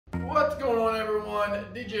What's going on, everyone?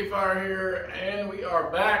 DJ Fire here, and we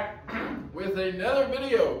are back with another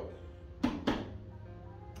video.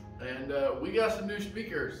 And we got some new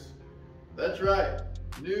speakers. That's right,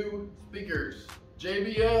 new speakers.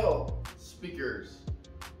 JBL speakers.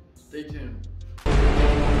 Stay tuned.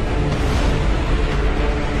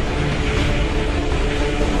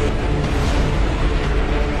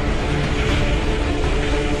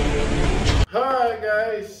 Alright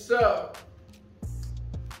guys, so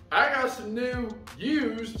I got some new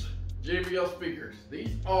used JBL speakers.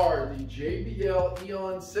 These are the JBL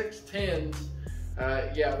EON 610s.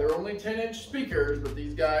 Yeah, they're only 10-inch speakers, but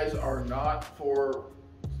these guys are not for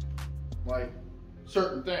like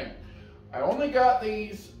certain thing. I only got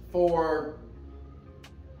these for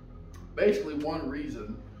basically one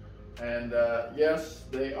reason, and yes,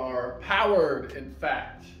 they are powered. In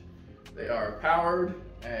fact, they are powered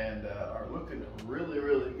and are looking really,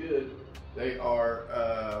 really good. They are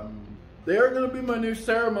going to be my new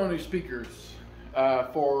ceremony speakers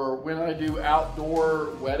for when I do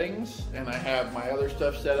outdoor weddings and I have my other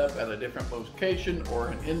stuff set up at a different location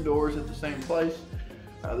or in indoors at the same place.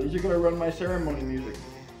 These are going to run my ceremony music.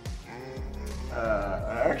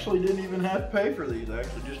 I actually didn't even have to pay for these. I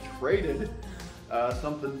actually just traded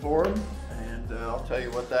something for them, and I'll tell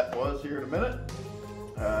you what that was here in a minute.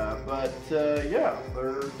 Yeah,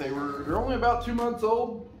 they're only about 2 months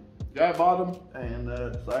old. Guy bought them and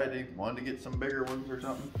decided he wanted to get some bigger ones or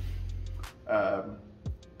something.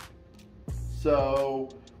 So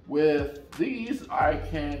with these, I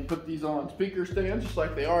can put these on speaker stands just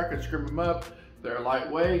like they are. I can screw them up. They're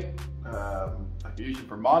lightweight. I can use them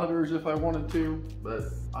for monitors if I wanted to, but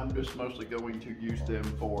I'm just mostly going to use them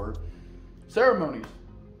for ceremonies.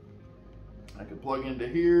 I can plug into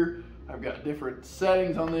here. I've got different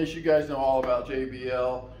settings on this. You guys know all about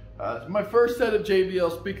JBL. It's my first set of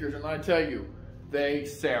JBL speakers, and I tell you, they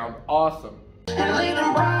sound awesome.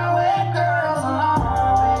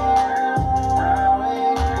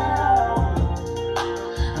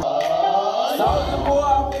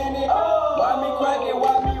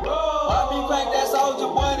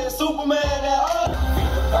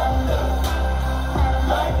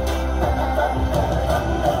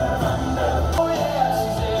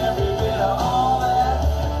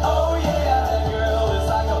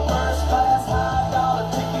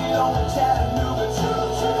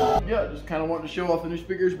 Kind of wanted to show off the new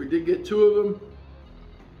speakers. We did get 2 of them.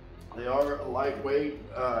 They are lightweight.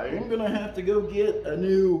 I am gonna have to go get a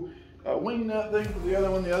new wing nut thing for the other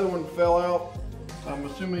one. The other one fell out, I'm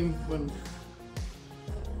assuming, when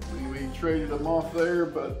we traded them off there.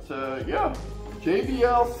 But yeah,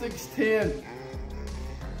 JBL 610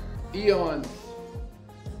 Eons.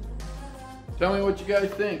 Tell me what you guys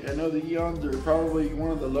think. I know the Eons are probably one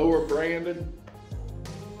of the lower branded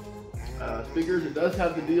speakers. It does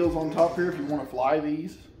have the deals on top here if you want to fly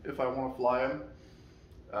these, if I want to fly them.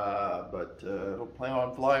 I don't plan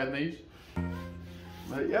on flying these.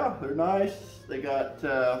 But yeah, they're nice. They got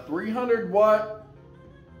 300 watt,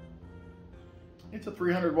 it's a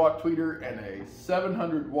 300 watt tweeter and a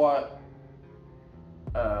 700 watt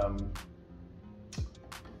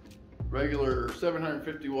regular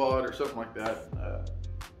 750 watt or something like that.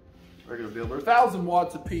 Regular deal. They're 1,000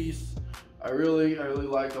 watts a piece. I really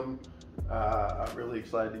like them. I'm really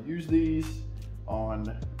excited to use these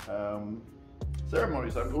on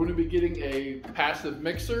ceremonies. I'm going to be getting a passive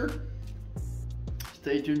mixer.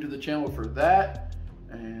 Stay tuned to the channel for that.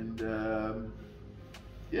 And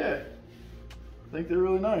yeah, I think they're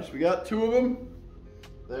really nice. We got 2 of them.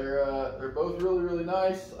 They're both really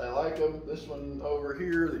nice. I like them. This one over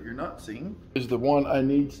here that you're not seeing is the one I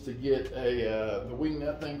need to get the wing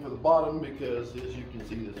nut thing for the bottom, because as you can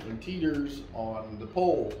see, this one teeters on the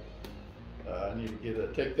pole. I need to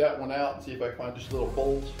take that one out and see if I can find just a little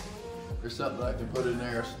bolt or something I can put in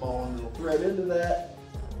there, a small little thread into that,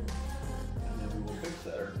 and then we will fix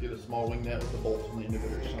that, or get a small wing net with the bolts on the end of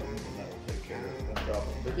it or something, and that will take care of that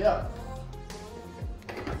problem. But yeah,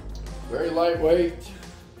 very lightweight.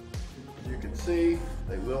 As you can see,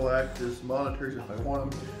 they will act as monitors if I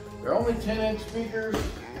want them. They're only 10-inch speakers,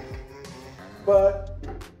 but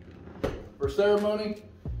for ceremony,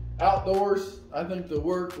 outdoors, I think they'll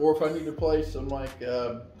work. Or if I need to play some like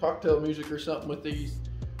cocktail music or something with these,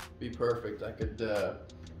 be perfect. I could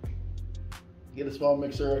get a small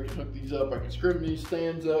mixer, I can hook these up, I can scrim these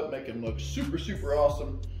stands up, make them look super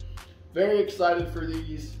awesome. Very excited for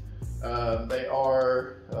these. They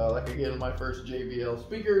are, like again, my first JBL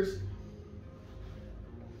speakers.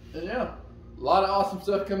 And yeah, a lot of awesome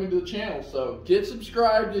stuff coming to the channel. So get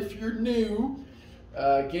subscribed if you're new.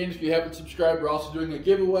 Again, if you haven't subscribed, we're also doing a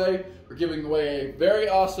giveaway. We're giving away a very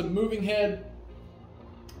awesome moving head.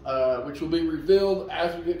 which will be revealed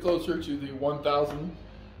as we get closer to the 1,000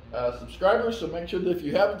 subscribers. So make sure that if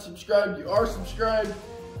you haven't subscribed, you are subscribed.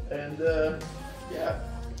 And yeah,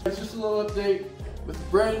 it's just a little update with the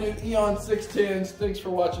brand new Eon 610s. Thanks for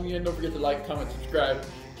watching again. Don't forget to like, comment, subscribe.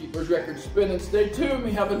 Keep those records spinning. Stay tuned.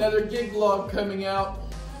 We have another gig vlog coming out.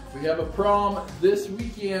 We have a prom this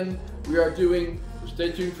weekend. We are doing,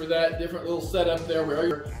 stay tuned for that, different little setup there.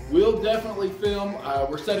 We'll definitely film.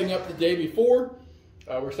 We're setting up the day before.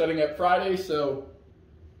 We're setting up Friday, so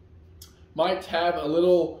might have a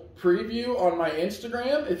little preview on my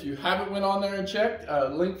Instagram. If you haven't went on there and checked,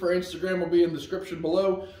 link for Instagram will be in the description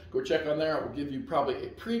below. Go check on there. It will give you probably a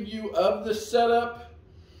preview of the setup,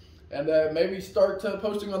 and maybe start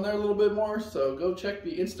posting on there a little bit more. So go check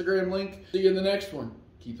the Instagram link. See you in the next one.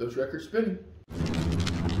 Keep those records spinning.